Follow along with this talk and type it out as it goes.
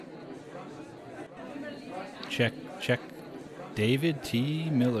Check, check. David T.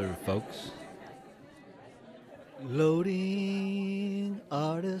 Miller, folks. Loading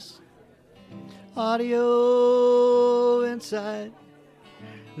artist, audio inside.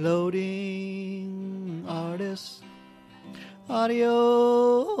 Loading artist,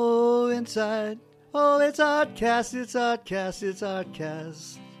 audio inside. Oh, it's Artcast, it's Artcast, it's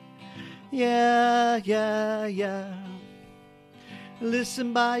Artcast. Yeah, yeah, yeah.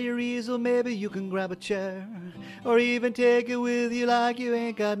 Listen by your easel, maybe you can grab a chair, or even take it with you like you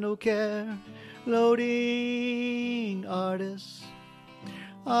ain't got no care. Loading artists,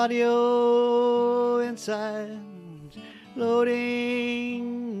 audio inside.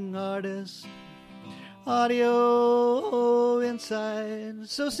 Loading artists, audio inside.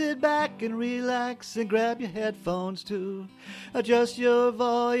 So sit back and relax and grab your headphones too. Adjust your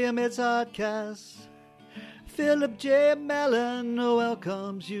volume, it's Artcast. Philip J. Mellon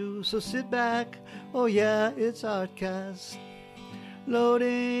welcomes you. So sit back, oh yeah, it's Artcast.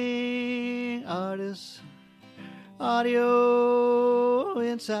 Loading artists, audio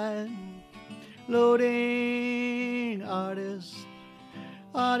inside. Loading artists,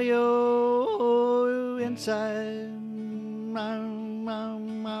 audio inside.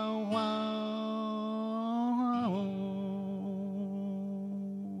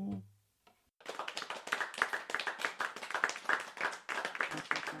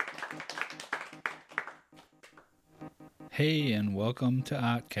 Hey, and welcome to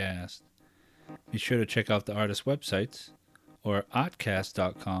Artcast. Be sure to check out the artist websites or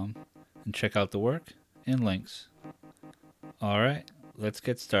artcast.com and check out the work and links. All right, let's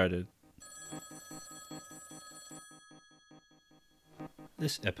get started.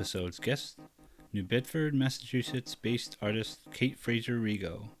 This episode's guest, New Bedford, Massachusetts-based artist Kate Frazer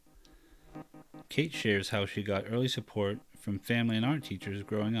Rego. Kate shares how she got early support from family and art teachers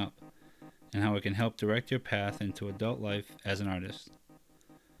growing up, and how it can help direct your path into adult life as an artist.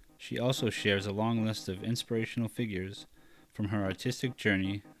 She also shares a long list of inspirational figures from her artistic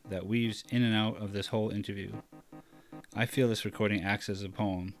journey that weaves in and out of this whole interview. I feel this recording acts as a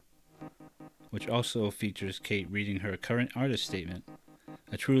poem, which also features Kate reading her current artist statement,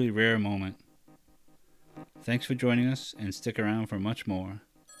 a truly rare moment. Thanks for joining us, and stick around for much more.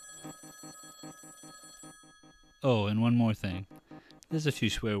 Oh, and one more thing. There's a few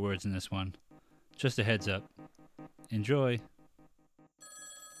swear words in this one. Just a heads up. Enjoy.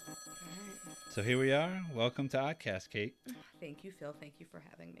 So here we are. Welcome to Oddcast, Kate. Thank you, Phil. Thank you for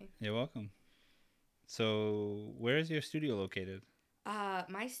having me. You're welcome. So where is your studio located?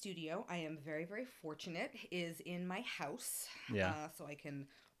 My studio, I am very, very fortunate, is in my house. Yeah. So I can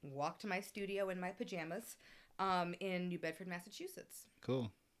walk to my studio in my pajamas in New Bedford, Massachusetts.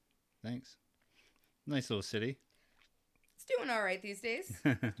 Cool. Thanks. Nice little city. It's doing all right these days.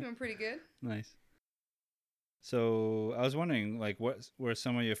 It's doing pretty good. Nice. So I was wondering, like, what were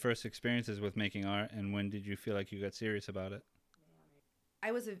some of your first experiences with making art, and when did you feel like you got serious about it?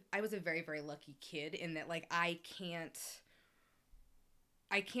 I was a very, very lucky kid in that, like, I can't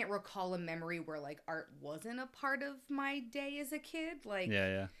recall a memory where, like, art wasn't a part of my day as a kid. Like,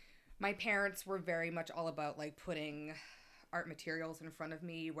 Yeah. my parents were very much all about, like, putting art materials in front of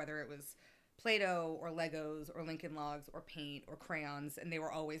me, whether it was Play-Doh or Legos or Lincoln Logs or paint or crayons, and they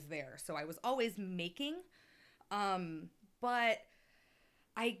were always there. So I was always making. But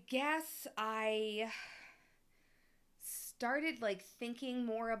I guess I started, like, thinking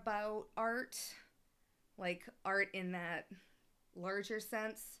more about art, like art in that larger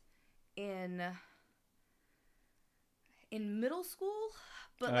sense, in middle school.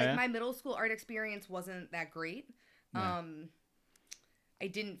 But my middle school art experience wasn't that great. Yeah. I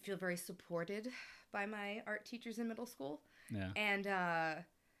didn't feel very supported by my art teachers in middle school. Yeah. And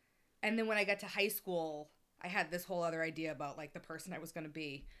then when I got to high school, I had this whole other idea about, like, the person I was going to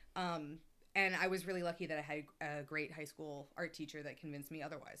be. And I was really lucky that I had a great high school art teacher that convinced me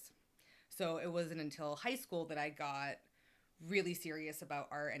otherwise. So it wasn't until high school that I got really serious about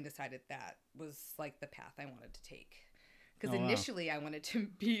art and decided that was, like, the path I wanted to take. Because initially I wanted to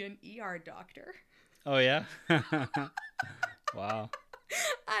be an ER doctor. Oh, yeah? Wow.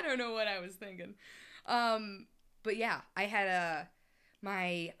 I don't know what I was thinking. But yeah, I had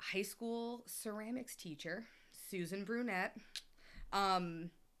my high school ceramics teacher, Susan Brunette,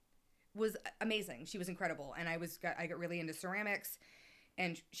 was amazing. She was incredible. And I got really into ceramics,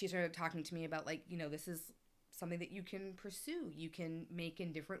 and she started talking to me about, like, you know, this is something that you can pursue. You can make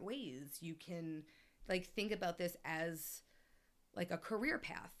in different ways. You can, like, think about this as, like, a career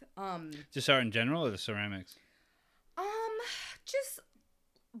path. Just art in general, or the ceramics? Just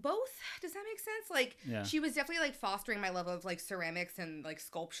both. Does that make sense? Like, Yeah. she was definitely like fostering my love of like ceramics and like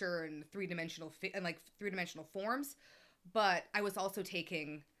sculpture and three-dimensional three-dimensional forms. But I was also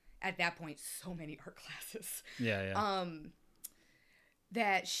taking at that point so many art classes. Yeah.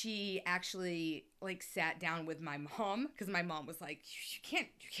 That she actually like sat down with my mom, because my mom was like, you can't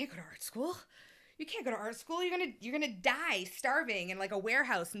go to art school. You can't go to art school. You're gonna die starving in like a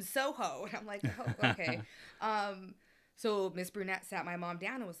warehouse in Soho. And I'm like, oh, okay. So Miss Brunette sat my mom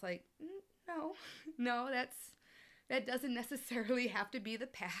down and was like, no, that doesn't necessarily have to be the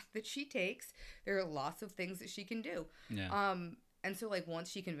path that she takes. There are lots of things that she can do. Yeah. And so like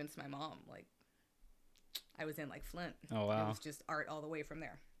once she convinced my mom, like I was in like Flint. Oh, wow. It was just art all the way from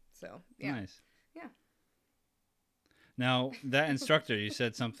there. So yeah. Nice. Yeah. Now, that instructor, you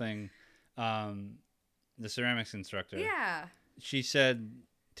said something, the ceramics instructor. Yeah. She said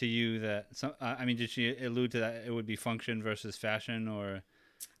to you that, did she allude to that it would be function versus fashion, or?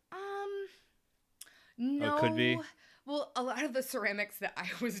 No. Or could be? Well, a lot of the ceramics that I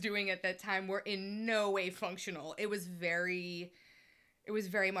was doing at that time were in no way functional. It was very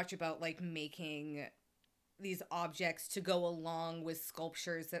much about like making these objects to go along with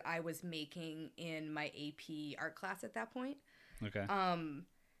sculptures that I was making in my AP art class at that point. Okay. And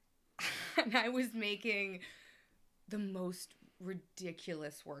I was making the most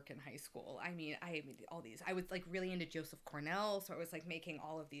ridiculous work in high school. I made all these. I was like really into Joseph Cornell, so I was like making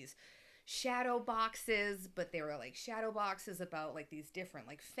all of these shadow boxes, but they were like shadow boxes about like these different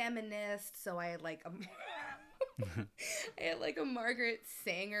like feminists. So I had like a Margaret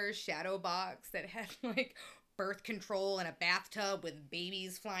Sanger shadow box that had like birth control and a bathtub with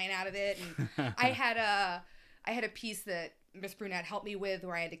babies flying out of it, and I had a piece that Miss Brunette helped me with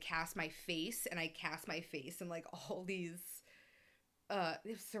where I had to cast my face, and I cast my face in like all these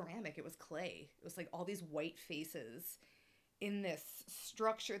it was ceramic, it was clay, it was like all these white faces in this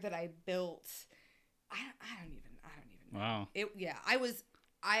structure that I built. I don't even know. Wow.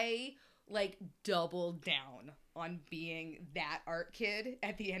 I like doubled down on being that art kid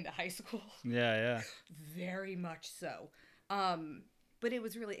at the end of high school. Yeah. Very much so. But it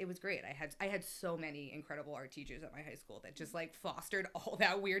was great. I had so many incredible art teachers at my high school that just like fostered all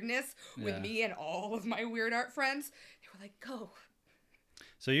that weirdness with me and all of my weird art friends. They were like, go.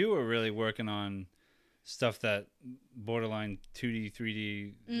 So you were really working on stuff that borderline 2D,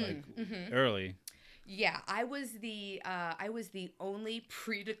 3D, early. Yeah, I was the only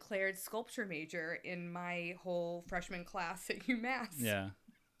pre-declared sculpture major in my whole freshman class at UMass. Yeah.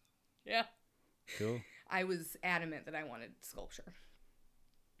 Yeah. Cool. I was adamant that I wanted sculpture.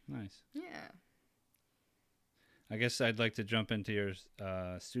 Nice. Yeah. I guess I'd like to jump into your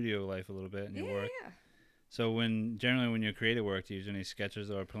studio life a little bit and your work. Yeah. So generally when you create a work, do you use any sketches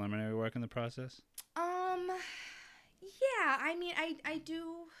or preliminary work in the process? Yeah, I mean, I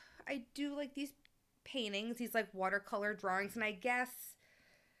do like these paintings, these like watercolor drawings, and I guess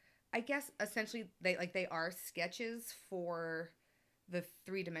essentially they are sketches for the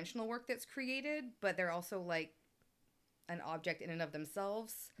three-dimensional work that's created, but they're also like an object in and of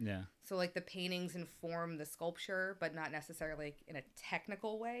themselves. Yeah. So like the paintings inform the sculpture, but not necessarily like, in a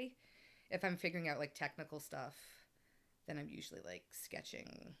technical way. If I'm figuring out like technical stuff, then I'm usually like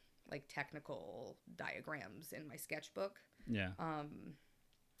sketching like technical diagrams in my sketchbook. Yeah.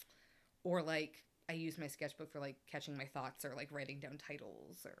 Or like I use my sketchbook for like catching my thoughts or like writing down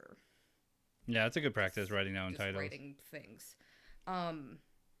titles or. Yeah, it's a good practice writing down just titles. Writing things.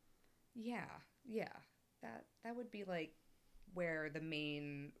 Yeah. That would be like where the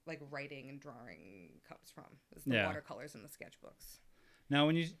main like writing and drawing comes from. Is the watercolors and the sketchbooks. Now,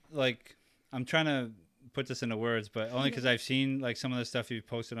 when you like, I'm trying to put this into words, but only because I've seen like some of the stuff you've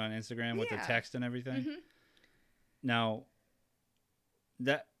posted on Instagram with the text and everything. Mm-hmm. Now,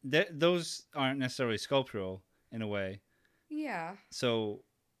 that those aren't necessarily sculptural in a way. Yeah. So,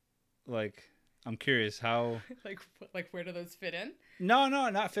 like, I'm curious how. like where do those fit in? No,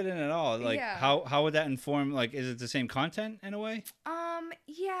 not fit in at all. Like, how would that inform? Like, is it the same content in a way?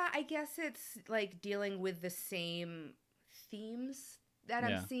 Yeah, I guess it's like dealing with the same themes that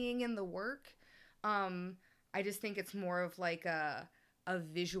I'm seeing in the work. I just think it's more of like a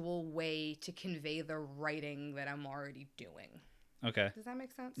visual way to convey the writing that I'm already doing. Okay. Does that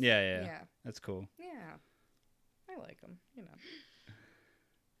make sense? Yeah. That's cool. Yeah. I like them,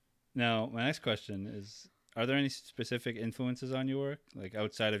 Now, my next question is, are there any specific influences on your work, like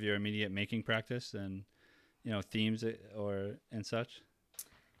outside of your immediate making practice and, themes and such?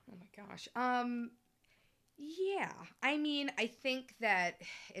 Oh my gosh. Yeah. I mean, I think that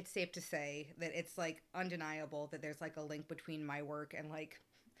it's safe to say that it's like undeniable that there's like a link between my work and like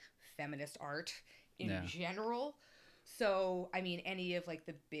feminist art in general. So, I mean, any of like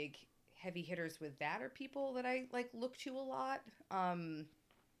the big heavy hitters with that are people that I like look to a lot.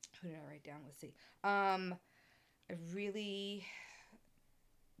 Who did I write down? Let's see. I really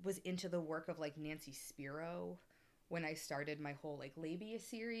was into the work of like Nancy Spiro when I started my whole like labia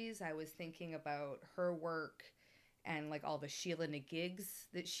series. I was thinking about her work and like all the Sheila Nagigs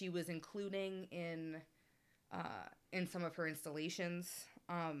that she was including in some of her installations.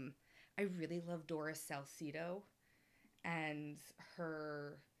 I really love Doris Salcedo and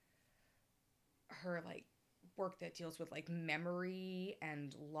her like work that deals with like memory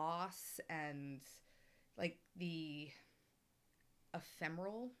and loss and like the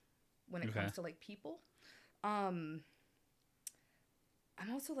ephemeral when it comes to like people. I'm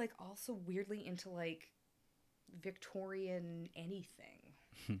also like weirdly into like Victorian anything.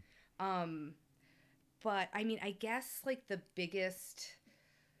 But I mean, I guess like the biggest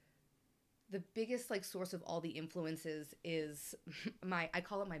like source of all the influences is I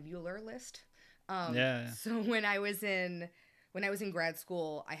call it my Mueller list. So when I was in grad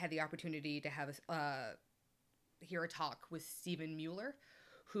school, I had the opportunity to have hear a talk with Stephen Mueller,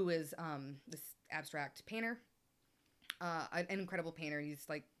 who is this abstract painter, an incredible painter. He's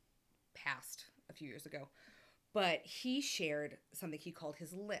like passed a few years ago, but he shared something he called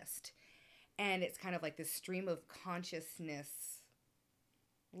his list, and it's kind of like this stream of consciousness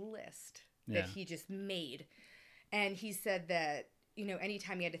list that he just made. And he said that, you know,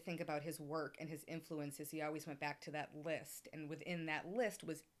 anytime he had to think about his work and his influences, he always went back to that list, and within that list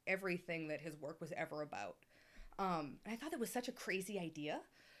was everything that his work was ever about. And I thought that was such a crazy idea.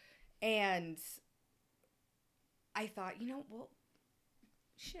 And I thought, you know, well,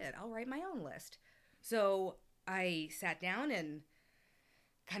 shit, I'll write my own list. So I sat down and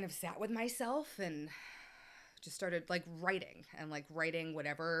kind of sat with myself and just started like writing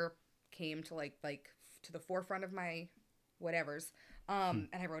whatever came to like to the forefront of my whatevers. And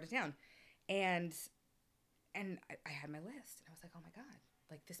I wrote it down, and I had my list, and I was like, oh my God,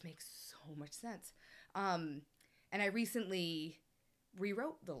 like this makes so much sense. And I recently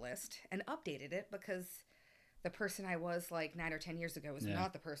rewrote the list and updated it because the person I was like 9 or 10 years ago is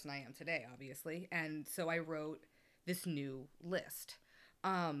not the person I am today, obviously. And so I wrote this new list.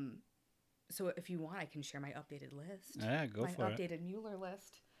 So if you want, I can share my updated list. Yeah, go for it. My updated Mueller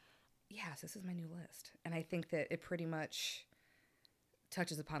list. Yes, this is my new list. And I think that it pretty much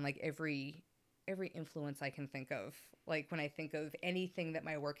touches upon like every influence I can think of. Like when I think of anything that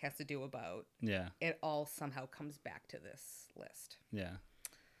my work has to do about, it all somehow comes back to this list. Yeah.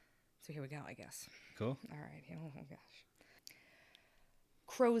 So here we go, I guess. Cool. All right. Oh my gosh.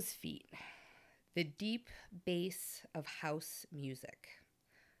 Crow's feet. The deep bass of house music.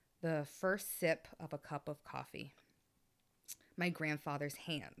 The first sip of a cup of coffee. My grandfather's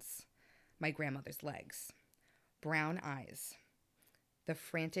hands. My grandmother's legs. Brown eyes. The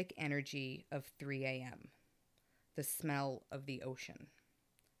frantic energy of 3 a.m. The smell of the ocean.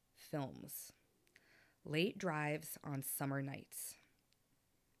 Films. Late drives on summer nights.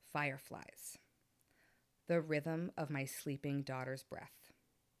 Fireflies. The rhythm of my sleeping daughter's breath.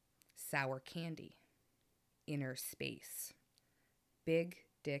 Sour candy. Inner space. Big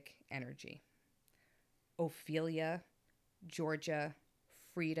dick energy. Ophelia, Georgia,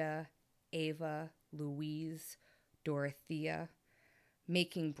 Frida, Ava, Louise, Dorothea,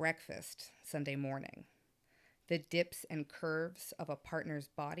 making breakfast Sunday morning. The dips and curves of a partner's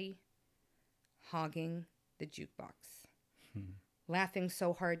body, hogging the jukebox. Laughing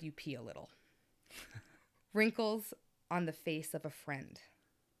so hard you pee a little. Wrinkles on the face of a friend.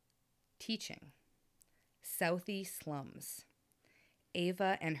 Teaching. Southie slums.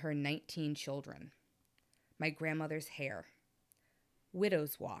 Ava and her 19 children. My grandmother's hair.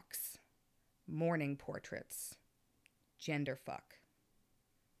 Widow's walks. Mourning portraits. Genderfuck.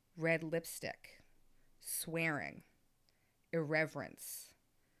 Red lipstick. Swearing. Irreverence.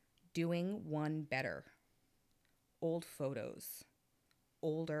 Doing one better. Old photos.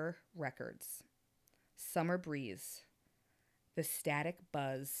 Older records. Summer breeze. The static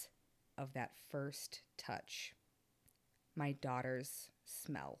buzz of that first touch. My daughter's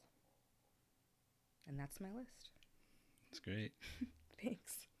smell. And that's my list. That's great.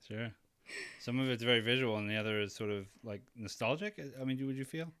 Thanks. Sure. Some of it's very visual and the other is sort of like nostalgic. I mean, would you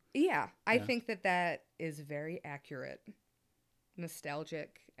feel? Yeah, I think that is very accurate.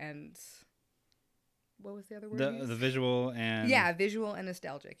 Nostalgic and what was the other word? The visual and visual and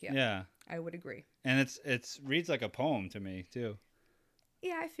nostalgic. Yeah, I would agree. And it's reads like a poem to me too.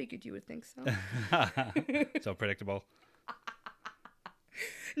 Yeah, I figured you would think so. So predictable.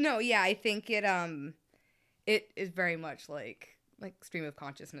 No, yeah, I think it is very much like stream of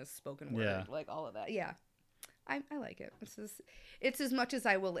consciousness, spoken word, like all of that. Yeah, I like it. It's as much as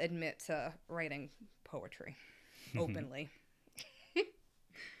I will admit to writing poetry openly.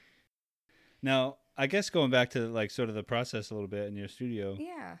 Now, I guess going back to like sort of the process a little bit in your studio.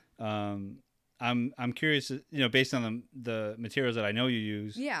 Yeah. I'm curious, based on the materials that I know you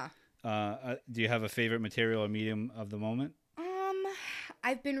use. Yeah. Do you have a favorite material or medium of the moment?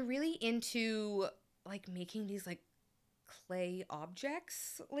 I've been really into like making these like clay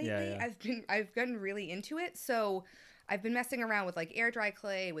objects lately. Yeah. I've gotten really into it. So I've been messing around with like air dry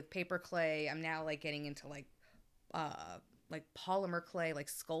clay, with paper clay. I'm now like getting into like polymer clay, like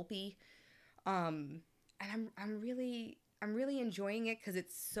Sculpey. And I'm really enjoying it because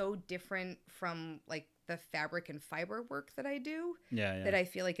it's so different from like the fabric and fiber work that I do. Yeah. That I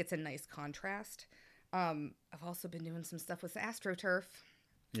feel like it's a nice contrast. I've also been doing some stuff with AstroTurf.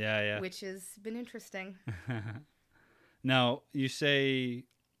 Yeah. Which has been interesting. Now, you say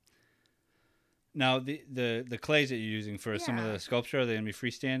the clays that you're using for some of the sculpture, are they going to be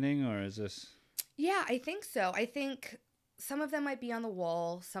freestanding, or is this? Yeah, I think so. I think some of them might be on the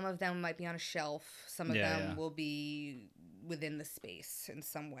wall, some of them might be on a shelf, some of them will be within the space in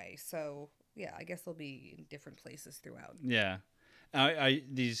some way. So, yeah, I guess they'll be in different places throughout. Yeah.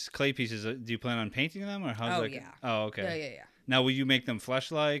 These clay pieces, do you plan on painting them, or how's that? Yeah. Oh, okay. Yeah. Now, will you make them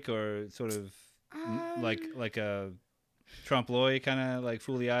flesh-like, or sort of like a trompe-l'oeil kind of like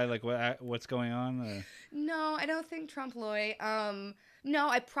fool the eye, like what's going on? Or? No, I don't think trompe-l'oeil. No,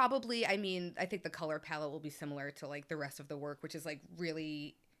 I think the color palette will be similar to like the rest of the work, which is like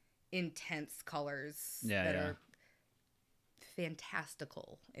really intense colors that are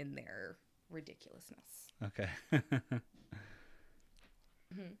fantastical in their ridiculousness. Okay.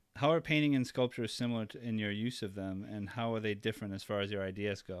 How are painting and sculpture similar in your use of them, and how are they different as far as your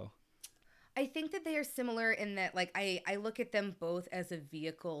ideas go? I think that they are similar in that, like, I look at them both as a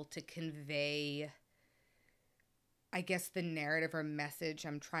vehicle to convey, I guess, the narrative or message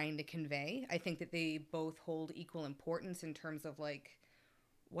I'm trying to convey. I think that they both hold equal importance in terms of, like,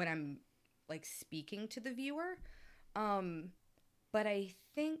 what I'm, like, speaking to the viewer. But I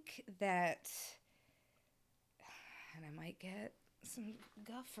think that, and I might get some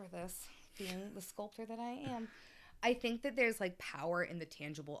guff for this, being the sculptor that I am, I think that there's, like, power in the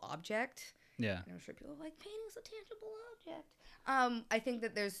tangible object. Yeah. And I'm sure people are like, painting's a tangible object. I think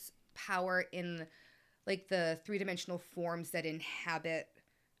that there's power in, like, the three-dimensional forms that inhabit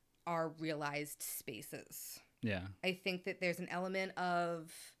our realized spaces. Yeah. I think that there's an element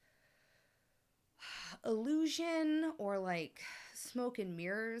of illusion or, like, smoke and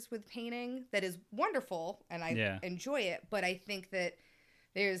mirrors with painting that is wonderful, and I enjoy it. But I think that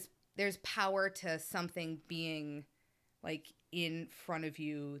there's power to something being, like, in front of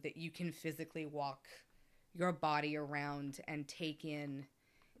you that you can physically walk your body around and take in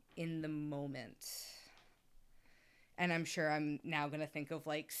the moment. And I'm sure I'm now going to think of,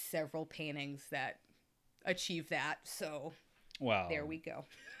 like, several paintings that achieve that. So, wow, there we go.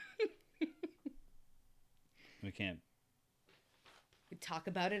 We can't. We talk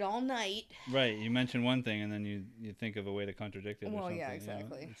about it all night. Right. You mention one thing, and then you think of a way to contradict it. Well, or something, yeah,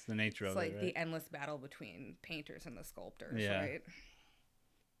 exactly. It's the nature of it. It's like right? the endless battle between painters and the sculptors, right?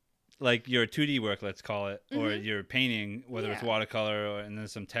 Like your 2D work, let's call it, or your painting, whether it's watercolor and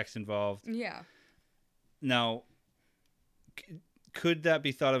there's some text involved. Yeah. Now, could that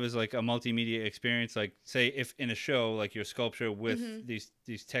be thought of as like a multimedia experience? Like, say, if in a show, like your sculpture with these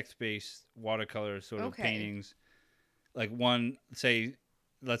text-based watercolor sort of paintings, like one,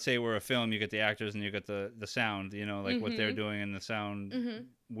 let's say we're a film, you get the actors and you get the sound, like what they're doing and the sound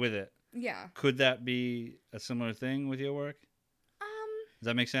with it. Yeah. Could that be a similar thing with your work? Does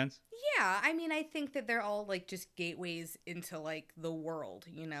that make sense? Yeah. I mean, I think that they're all like just gateways into like the world,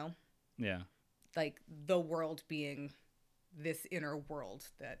 Yeah. Like the world being this inner world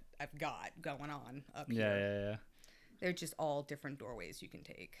that I've got going on up here. Yeah. They're just all different doorways you can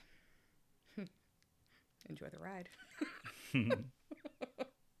take. Enjoy the ride. Okay.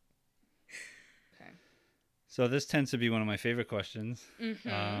 So this tends to be one of my favorite questions.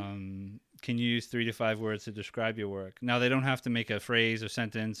 Can you use 3 to 5 words to describe your work? Now, they don't have to make a phrase or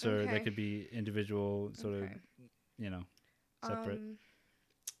sentence, or they could be individual, sort of, separate.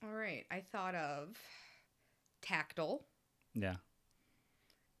 All right. I thought of tactile. Yeah.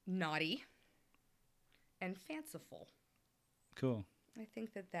 Naughty. And fanciful. Cool. I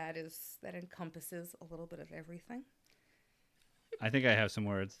think that encompasses a little bit of everything. I think I have some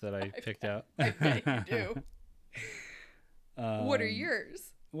words that I picked out. I bet you do. What are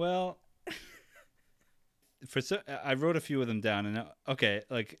yours? Well, I wrote a few of them down, and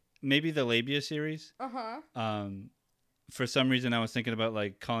like maybe the labia series. Uh-huh. For some reason, I was thinking about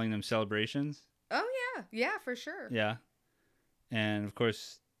like calling them celebrations. Oh yeah, for sure. Yeah. And of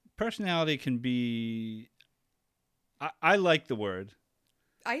course, personality can be. I like the word.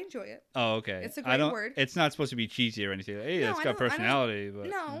 I enjoy it. Oh, okay. It's a I great don't. word. It's not supposed to be cheesy or anything. Hey, No, it's I got don't. personality, but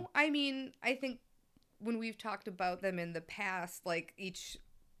No, I mean, I think when we've talked about them in the past, like each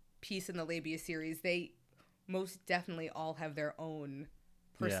piece in the Labia series, they most definitely all have their own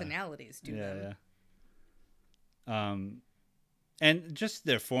personalities to them. Yeah. And just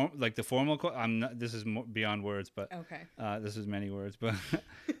their form, like the formal. I'm not. This is beyond words, but Okay. this is many words, but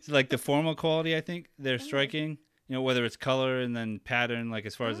it's like the formal quality. I think they're striking. You know, whether it's color and then pattern, like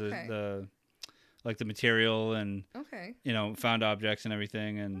as far as Okay. the like the material and Okay. you know found objects and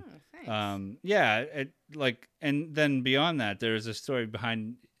everything, and Thanks. yeah, it like and then beyond that, there's a story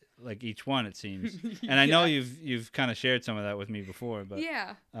behind like each one. It seems, and I know Yeah. you've kind of shared some of that with me before, but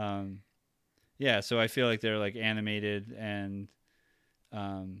Yeah. yeah. So I feel like they're like animated and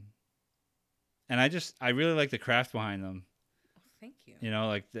I really like the craft behind them. Oh, thank you. You know,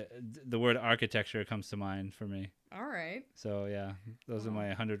 like the word architecture comes to mind for me. All right. So yeah, those are my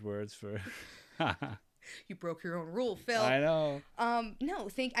 100 words for. You broke your own rule, Phil. I know. No,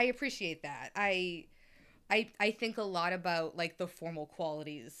 I appreciate that. I think a lot about like the formal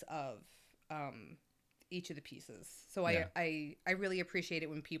qualities of each of the pieces. So Yeah. I really appreciate it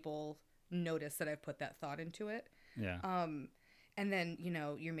when people notice that I've put that thought into it. Yeah. And then, you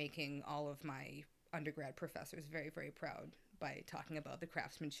know, you're making all of my undergrad professors very, very proud by talking about the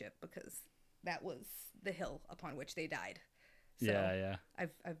craftsmanship, because that was the hill upon which they died. So Yeah.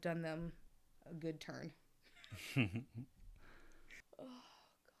 I've done them a good turn.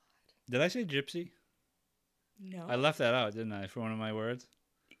 Did I say gypsy? No. I left that out, didn't I, for one of my words?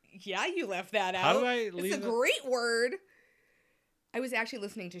 Yeah, you left that out. How did I leave It's a it? great word. I was actually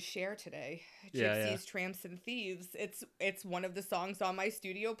listening to Cher today. Yeah, Gypsies, yeah. Tramps, and Thieves. It's one of the songs on my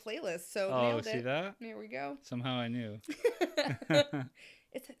studio playlist. So Oh, nailed see it. that? There we go. Somehow I knew.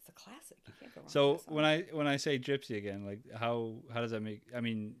 It's a classic. You can't go wrong So with that song. when I say gypsy again, like how does that make? I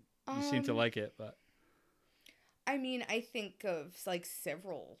mean, you seem to like it, but I mean, I think of like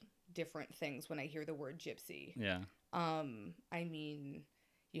several different things when I hear the word gypsy. yeah, I mean,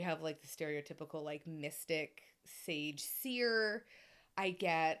 you have like the stereotypical like mystic, sage, seer. I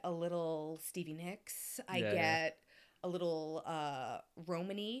get a little Stevie Nicks. I Yeah, get a little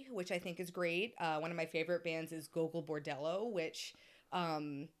Romany, which I think is great. One of my favorite bands is Gogol Bordello, which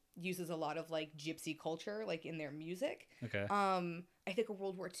uses a lot of like gypsy culture like in their music. okay, I think of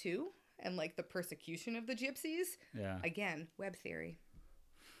World War II and like the persecution of the gypsies. yeah. Again, web theory.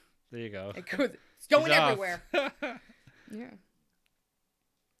 There you go. It's going He's off. everywhere. Yeah.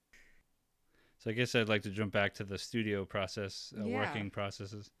 So I guess I'd like to jump back to the studio process, Yeah. working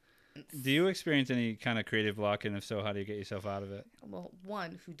processes. Do you experience any kind of creative block, and if so, how do you get yourself out of it? Well,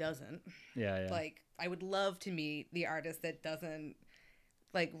 one, who doesn't? Yeah. Like, I would love to meet the artist that doesn't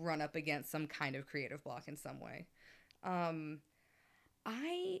like run up against some kind of creative block in some way. I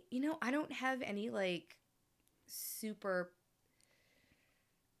don't have any like super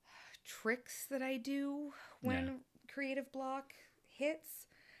tricks that I do when creative block hits.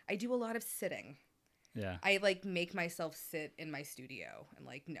 I do a lot of sitting. Yeah. I like make myself sit in my studio and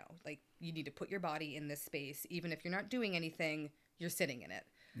like, no, like you need to put your body in this space. Even if you're not doing anything, you're sitting in it.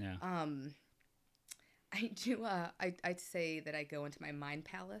 Yeah. I do, I'd say that I go into my mind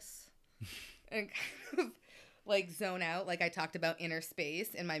palace and kind of like zone out. Like I talked about inner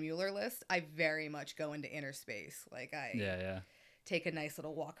space in my Mueller list. I very much go into inner space. Like I take a nice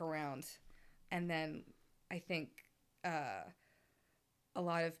little walk around. And then I think, a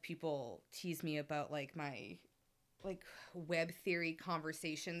lot of people tease me about like my like web theory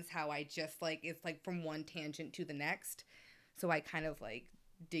conversations, how I just like it's like from one tangent to the next. So I kind of like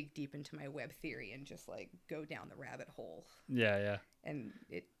dig deep into my web theory and just like go down the rabbit hole. Yeah. And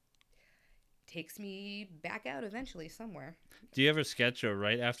it takes me back out eventually somewhere. Do you ever sketch or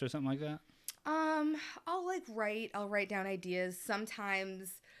write after something like that? I'll write down ideas.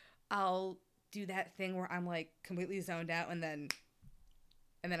 Sometimes I'll do that thing where I'm like completely zoned out and then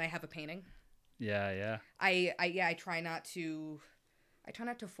I have a painting. Yeah. I try not to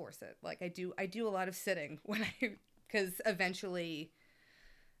force it. Like I do a lot of sitting because eventually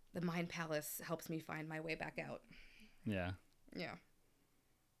the mind palace helps me find my way back out. Yeah. Yeah.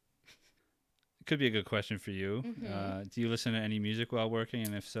 It could be a good question for you. Mm-hmm. Do you listen to any music while working,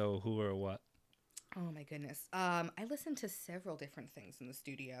 and if so, who or what? Oh my goodness. I listen to several different things in the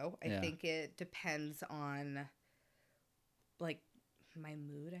studio. I think it depends on like my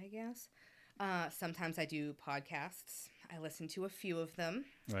mood, I guess. Sometimes I do podcasts. I listen to a few of them.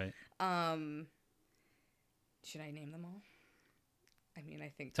 Right. Should I name them all? I mean, I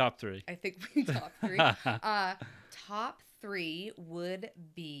think Top three. I think we top three. Top three would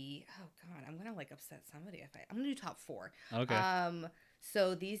be, oh God, I'm gonna like upset somebody if I'm gonna do top four. Okay.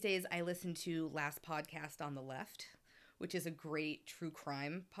 So these days I listen to Last Podcast on the Left, which is a great true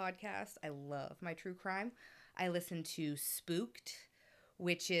crime podcast. I love my true crime. I listen to Spooked,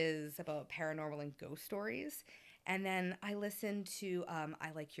 which is about paranormal and ghost stories. And then I listen to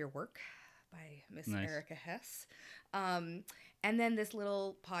I Like Your Work by Miss Nice. Erica Hess. And then this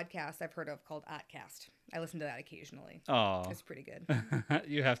little podcast I've heard of called Otcast. I listen to that occasionally. Oh. It's pretty good.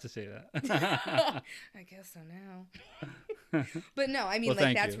 You have to say that. I guess so now. But no, I mean, Well, like,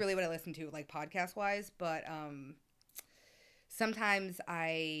 thank that's you. really what I listen to, like, podcast-wise. But sometimes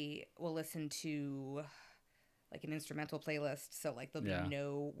I will listen to, like, an instrumental playlist. So, like, there'll Yeah. be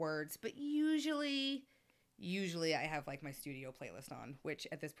no words. But usually I have, like, my studio playlist on, which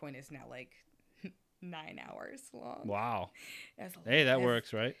at this point is now, like, 9 hours long. Wow. Hey, That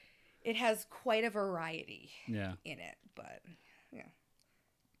works, right? It has quite a variety Yeah. in it, but yeah,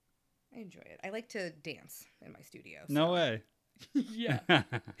 I enjoy it. I like to dance in my studio. No so- way. Yeah.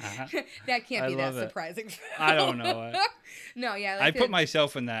 That can't I be that love it. surprising. I don't know. No, yeah. I put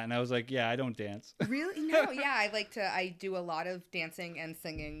myself in that, and I was like, yeah, I don't dance. Really? No, yeah. I do a lot of dancing and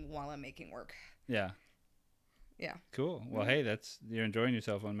singing while I'm making work. Yeah. Yeah. Cool. Well, hey, you're enjoying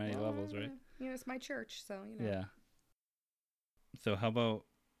yourself on many levels, right? You know, it's my church, so, you know. Yeah. So how about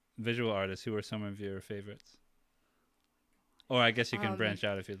visual artists? Who are some of your favorites? Or I guess you can branch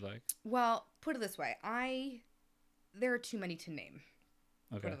out if you'd like. Well, put it this way. There are too many to name.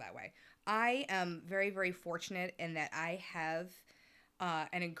 Okay. Put it that way. I am very, very fortunate in that I have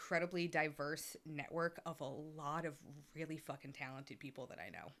an incredibly diverse network of a lot of really fucking talented people that I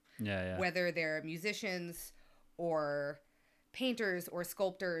know. Yeah. Whether they're musicians or painters or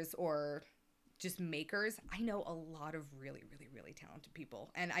sculptors or just makers. I know a lot of really, really, really talented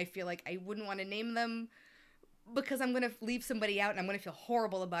people. And I feel like I wouldn't want to name them because I'm going to leave somebody out and I'm going to feel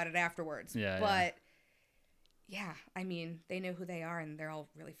horrible about it afterwards. Yeah. But yeah, I mean, they know who they are and they're all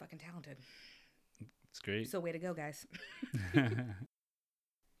really fucking talented. It's great. So way to go, guys.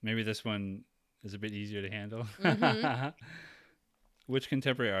 Maybe this one is a bit easier to handle. Mm-hmm. Which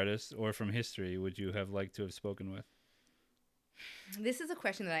contemporary artist or from history would you have liked to have spoken with? This is a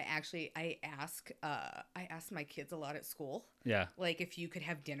question that I ask my kids a lot at school. Yeah. Like, if you could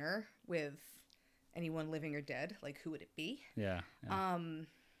have dinner with anyone living or dead, like, who would it be? Yeah.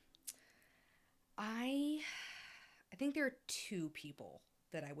 I think there are two people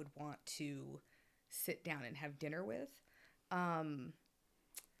that I would want to sit down and have dinner with. I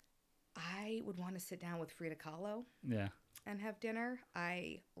would want to sit down with Frida Kahlo. Yeah. And have dinner.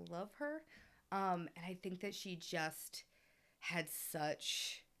 I love her. And I think that she just had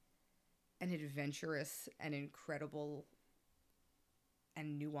such an adventurous and incredible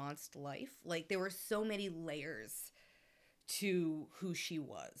and nuanced life. Like, there were so many layers to who she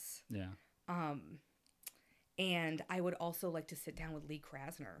was. Yeah. And I would also like to sit down with Lee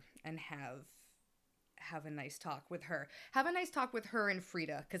Krasner and have a nice talk with her. Have a nice talk with her and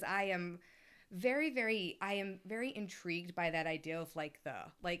Frida, because I am very intrigued by that idea of like the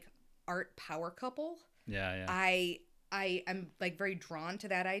art power couple. Yeah. I am like very drawn to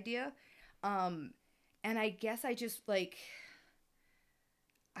that idea. And I guess I just like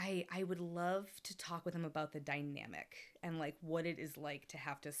I would love to talk with them about the dynamic and like what it is like to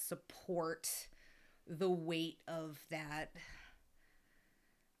have to support the weight of that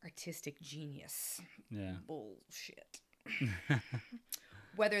artistic genius. Yeah. Bullshit.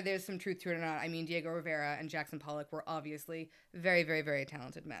 Whether there's some truth to it or not, I mean, Diego Rivera and Jackson Pollock were obviously very, very, very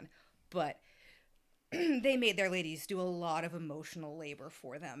talented men. But they made their ladies do a lot of emotional labor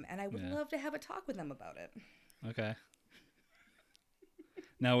for them. And I would love to have a talk with them about it. Okay.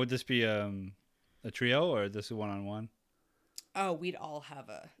 Now, would this be a trio or this a one-on-one? Oh, we'd all have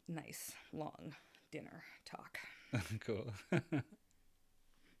a nice, long dinner talk. Cool.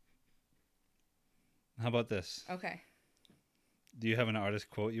 How about this? Okay. Do you have an artist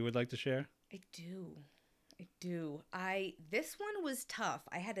quote you would like to share? I do. This one was tough.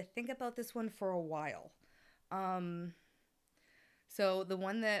 I had to think about this one for a while. So the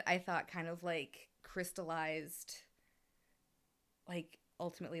one that I thought kind of like crystallized, like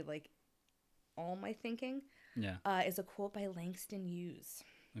ultimately like all my thinking, is a quote by Langston Hughes.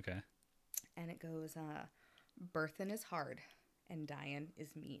 Okay. And it goes, birthin' is hard and dyin'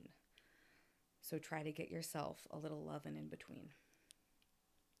 is mean. So try to get yourself a little lovin' in between.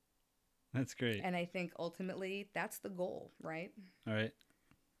 That's great. And I think ultimately that's the goal, right? All right.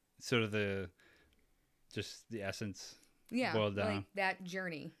 Sort of the essence Yeah, boiled down. like that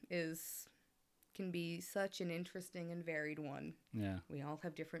journey is can be such an interesting and varied one. Yeah. We all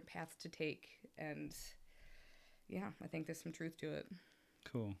have different paths to take, and yeah, I think there's some truth to it.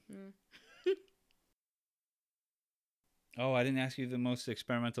 Cool. Oh, I didn't ask you the most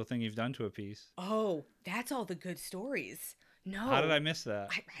experimental thing you've done to a piece. Oh, that's all the good stories. No. How did I miss that?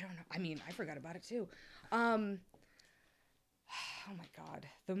 I don't know. I mean, I forgot about it too. Oh my God.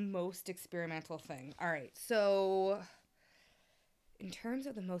 The most experimental thing. All right. So in terms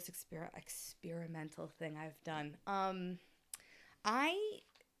of the most experimental thing I've done, I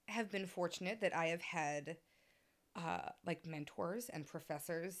have been fortunate that I have had like mentors and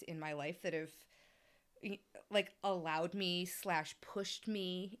professors in my life that have like allowed me / pushed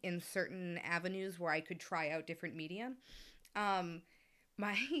me in certain avenues where I could try out different media. My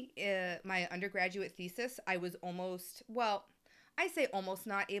my undergraduate thesis, I was almost, well, I say almost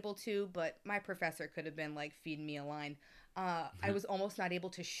not able to, but my professor could have been like feeding me a line. I was almost not able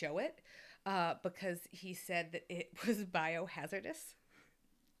to show it because he said that it was biohazardous.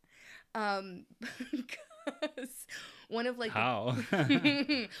 Because one of like How?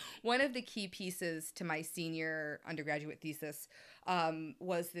 one of the key pieces to my senior undergraduate thesis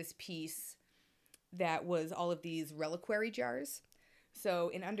was this piece that was all of these reliquary jars. So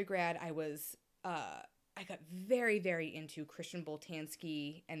in undergrad, I got very, very into Christian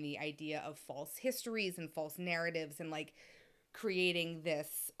Boltanski and the idea of false histories and false narratives and like creating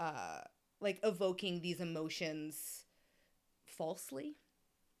this, like evoking these emotions falsely.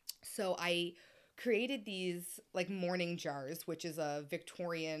 So I created these like mourning jars, which is a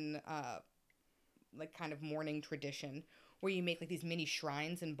Victorian, like kind of mourning tradition where you make like these mini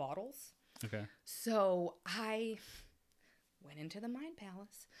shrines in bottles. Okay. So I went into the Mind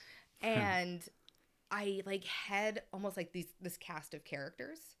Palace and I like had almost like this cast of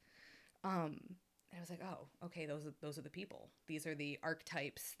characters. And I was like, oh, okay, those are the people. These are the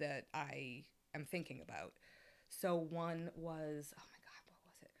archetypes that I am thinking about. So one was, oh my God, what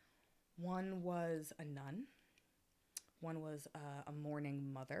was it? One was a nun. One was a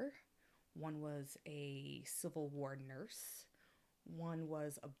mourning mother. One was a Civil War nurse. One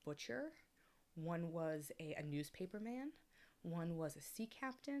was a butcher. One was a newspaper man. One was a sea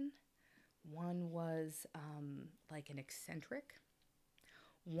captain. One was like an eccentric.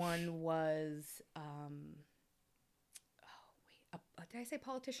 One was, did I say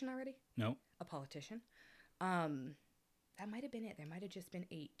politician already? No. A politician. That might have been it. There might have just been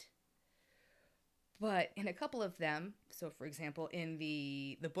 8. But in a couple of them, so for example, in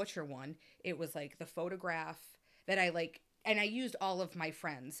the butcher one, it was like the photograph that I like, and I used all of my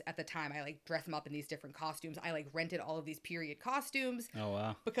friends at the time. I like dressed them up in these different costumes. I like rented all of these period costumes. Oh,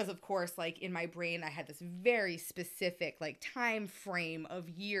 wow. Because of course, like in my brain, I had this very specific like time frame of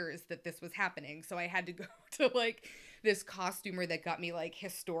years that this was happening. So I had to go to like this costumer that got me like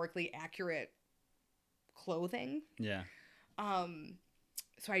historically accurate clothing. Yeah.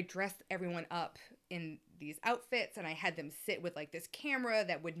 So I dressed everyone up in these outfits and I had them sit with like this camera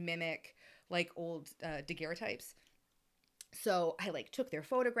that would mimic like old daguerreotypes. So I like took their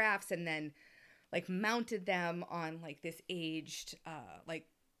photographs and then like mounted them on like this aged like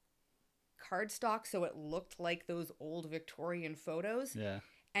cardstock so it looked like those old Victorian photos. Yeah.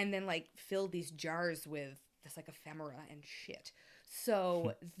 And then like filled these jars with this like ephemera and shit.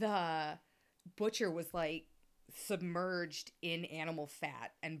 So the butcher was like submerged in animal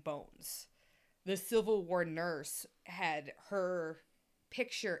fat and bones. The Civil War nurse had her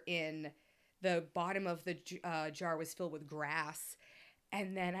picture in the bottom of the jar was filled with grass,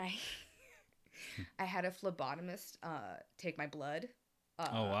 and then I had a phlebotomist take my blood.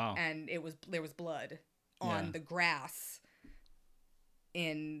 Oh wow! And there was blood on the grass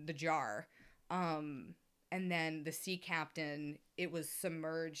in the jar. And then the sea captain, it was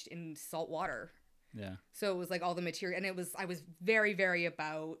submerged in salt water. Yeah. So it was like all the material, and I was very, very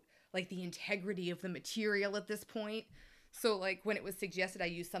about like the integrity of the material at this point. So like when it was suggested I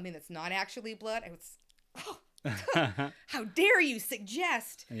use something that's not actually blood, I was, how dare you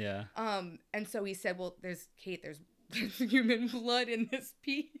suggest? Yeah. And so he said, well, there's human blood in this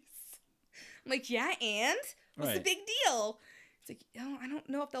piece. I'm like, yeah, and what's the big deal? It's like, oh, I don't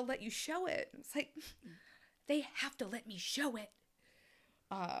know if they'll let you show it. It's like, they have to let me show it.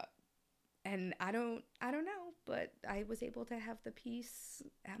 And I don't know, but I was able to have the piece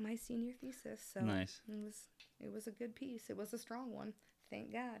at my senior thesis. So nice. It was a good piece. It was a strong one.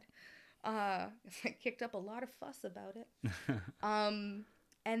 Thank God. I kicked up a lot of fuss about it.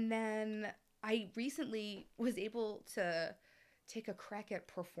 And then I recently was able to take a crack at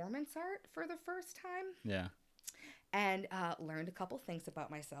performance art for the first time. Yeah. And learned a couple things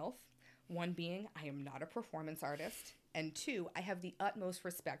about myself. One being, I am not a performance artist. And two, I have the utmost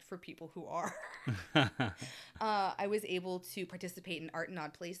respect for people who are. I was able to participate in Art in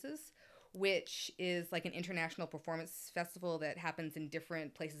Odd Places, which is like an international performance festival that happens in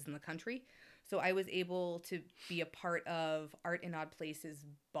different places in the country. So I was able to be a part of Art in Odd Places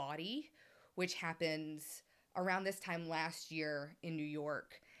Body, which happens around this time last year in New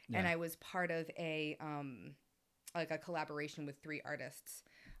York. Yeah. And I was part of a like a collaboration with 3 artists.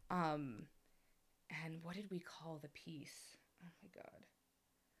 And what did we call the piece? Oh my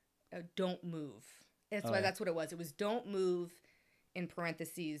God. Don't Move. That's what it was. It was Don't Move, in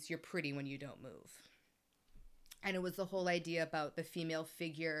parentheses, you're pretty when you don't move. And it was the whole idea about the female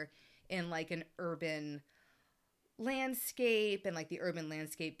figure in like an urban landscape, and like the urban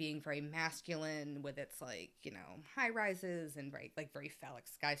landscape being very masculine with its like, you know, high rises and very phallic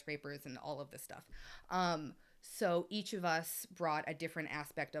skyscrapers and all of this stuff. So each of us brought a different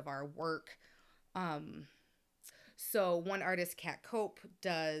aspect of our work. So one artist, Kat Cope,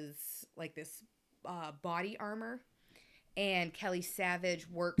 does like this body armor, and Kelly Savage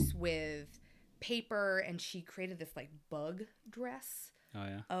works with paper, and she created this like bug dress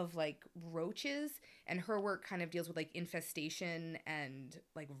of like roaches, and her work kind of deals with like infestation and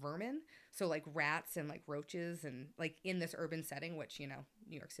like vermin, so like rats and like roaches, and like in this urban setting, which, you know,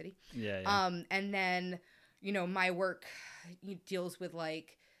 New York City. And then, you know, my work deals with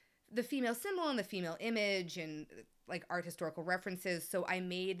like the female symbol and the female image and like art historical references. So I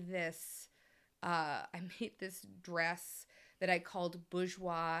made this dress that I called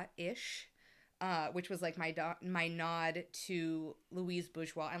bourgeois-ish, which was like my nod to Louise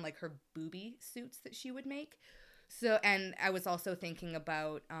Bourgeois and like her booby suits that she would make. So, and I was also thinking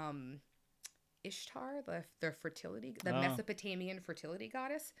about Ishtar, the fertility, the Mesopotamian fertility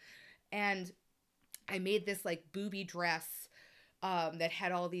goddess, and I made this like booby dress that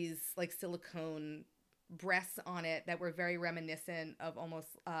had all these like silicone breasts on it that were very reminiscent of almost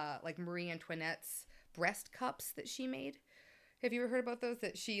like Marie Antoinette's breast cups that she made. Have you ever heard about those?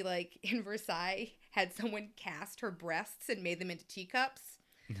 That she, like, in Versailles, had someone cast her breasts and made them into teacups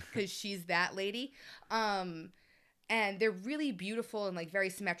because she's that lady. And they're really beautiful and, like, very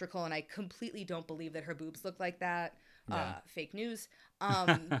symmetrical, and I completely don't believe that her boobs look like that. Yeah. Fake news.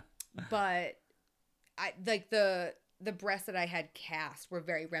 But I like the breasts that I had cast were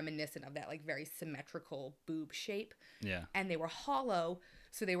very reminiscent of that, like, very symmetrical boob shape. Yeah. And they were hollow,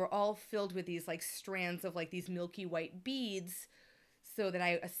 so they were all filled with these, like, strands of, like, these milky white beads, so that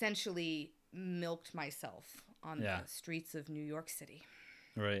I essentially milked myself on the streets of New York City.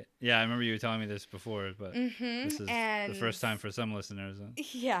 Right. Yeah, I remember you telling me this before, but this is the first time for some listeners.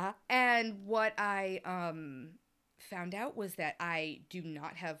 Yeah. And what I found out was that I do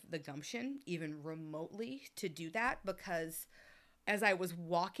not have the gumption even remotely to do that, because as I was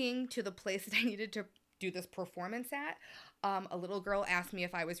walking to the place that I needed to do this performance at, a little girl asked me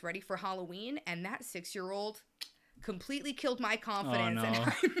if I was ready for Halloween, and that 6-year-old can't killed my confidence. Oh, no. And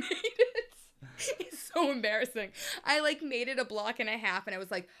I made it. It's so embarrassing. I like made it a block and a half, and I was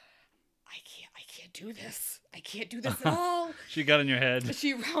like, I can't do this. I can't do this at all. She got in your head.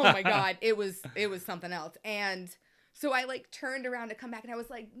 Oh my God. It was something else. And so I like turned around to come back, and I was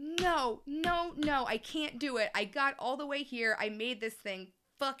like, no, I can't do it. I got all the way here. I made this thing.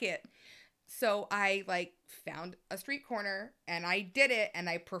 Fuck it. So I like found a street corner, and I did it, and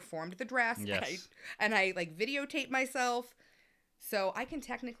I performed the dress. Yes. And I like videotaped myself. So I can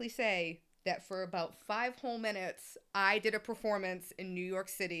technically say that for about 5 whole minutes, I did a performance in New York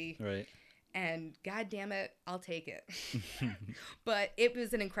City. Right. And God damn it, I'll take it. But it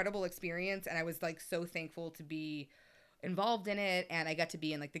was an incredible experience, and I was like so thankful to be involved in it, and I got to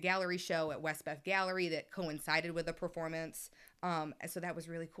be in like the gallery show at West Beth Gallery that coincided with the performance. And so that was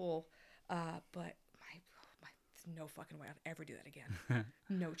really cool. But there's no fucking way I'll ever do that again.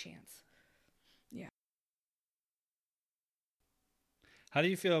 No chance. Yeah. How do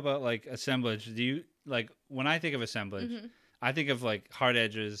you feel about like assemblage? Do you like, when I think of assemblage, I think of like hard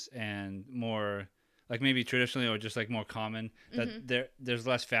edges and more like maybe traditionally or just like more common, that there's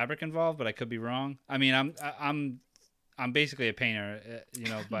less fabric involved, but I could be wrong. I mean, I'm basically a painter, you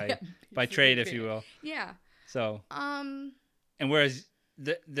know, by trade, if you will. Yeah. So. And whereas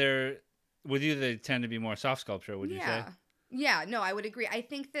they're with you, they tend to be more soft sculpture, would you say? Yeah, no, I would agree. I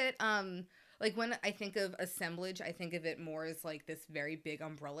think that, like, when I think of assemblage, I think of it more as, like, this very big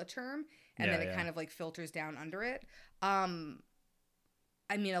umbrella term, and then it kind of, like, filters down under it. I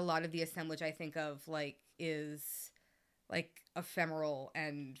mean, a lot of the assemblage I think of, like, is, like, ephemeral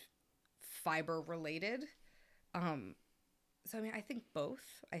and fiber-related. So, I mean, I think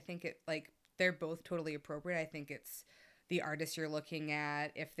both. I think it, like, they're both totally appropriate. I think it's the artists you're looking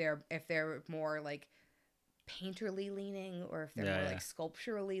at, if they're more like painterly leaning or if they're more like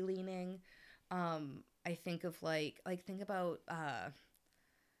sculpturally leaning. I think of think about I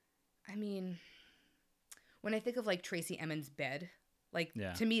mean, when I think of like Tracy Emin's bed, like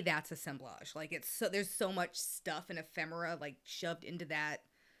to me that's assemblage. Like there's so much stuff and ephemera like shoved into that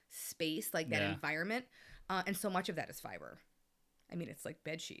space, like that environment, and so much of that is fiber. I mean, it's like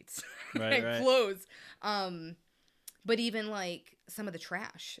bed sheets and clothes. But even like some of the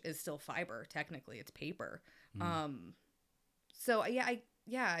trash is still fiber. Technically, it's paper. So I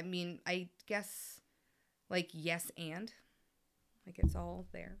mean, I guess like yes and like it's all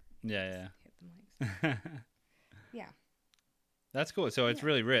there. Yeah. Hit the mics. Yeah. That's cool. So it's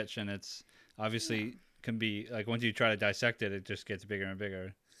really rich, and it's obviously can be like once you try to dissect it, it just gets bigger and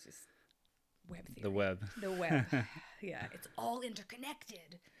bigger. It's just web theory. The web. Yeah, it's all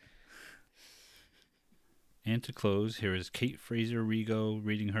interconnected. And to close, here is Kate Frazer Rego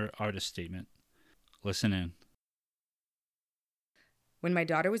reading her artist statement. Listen in. When my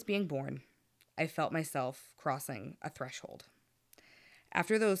daughter was being born, I felt myself crossing a threshold.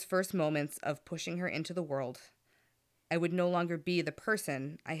 After those first moments of pushing her into the world, I would no longer be the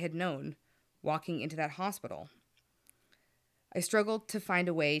person I had known walking into that hospital. I struggled to find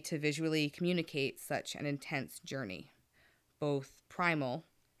a way to visually communicate such an intense journey, both primal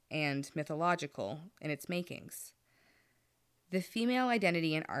and mythological in its makings. The female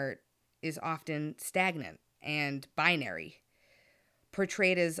identity in art is often stagnant and binary,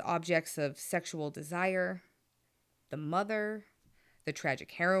 portrayed as objects of sexual desire, the mother, the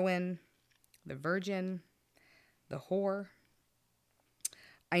tragic heroine, the virgin, the whore.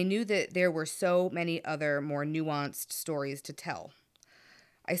 I knew that there were so many other more nuanced stories to tell.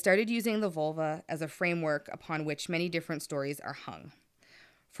 I started using the vulva as a framework upon which many different stories are hung.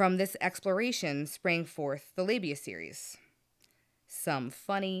 From this exploration sprang forth the Labia series. Some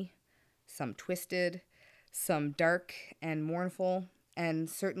funny, some twisted, some dark and mournful, and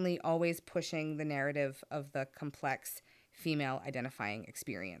certainly always pushing the narrative of the complex female identifying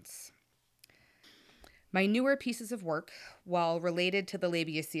experience. My newer pieces of work, while related to the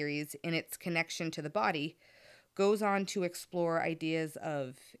Labia series in its connection to the body, goes on to explore ideas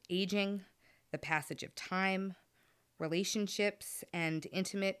of aging, the passage of time, relationships, and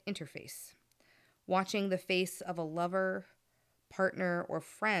intimate interface. Watching the face of a lover, partner, or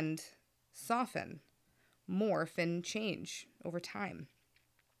friend soften, morph, and change over time.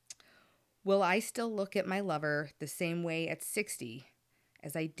 Will I still look at my lover the same way at 60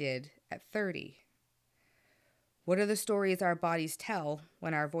 as I did at 30? What are the stories our bodies tell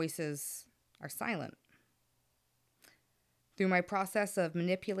when our voices are silent? Through my process of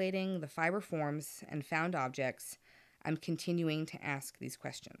manipulating the fiber forms and found objects, I'm continuing to ask these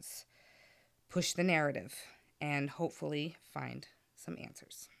questions, push the narrative, and hopefully find some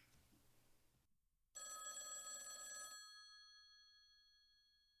answers.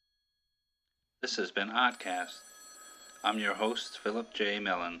 This has been Artcast. I'm your host, Philip J.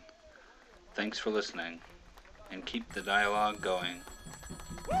 Mellon. Thanks for listening, and keep the dialogue going.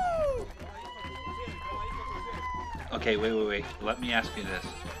 Woo! Okay, wait. Let me ask you this.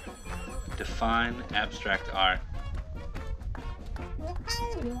 Define abstract art.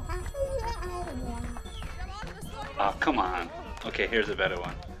 Oh, come on. Okay, here's a better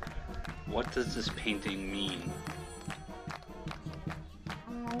one. What does this painting mean?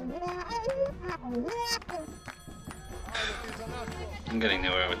 I'm getting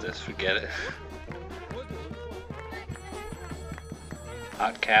nowhere with this. Forget it.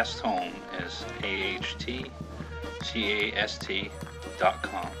 Artcast home is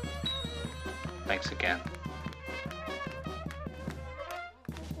ahtcast.com. Thanks again.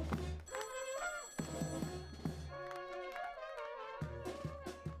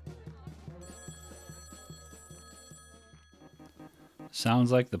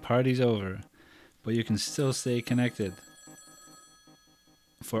 Sounds like the party's over, but you can still stay connected.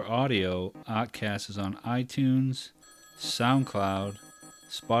 For audio, Artcast is on iTunes, SoundCloud,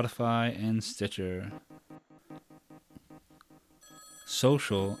 Spotify, and Stitcher.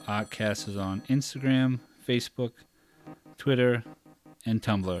 Social, Artcast is on Instagram, Facebook, Twitter, and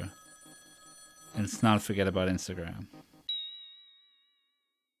Tumblr. And let's not forget about Instagram.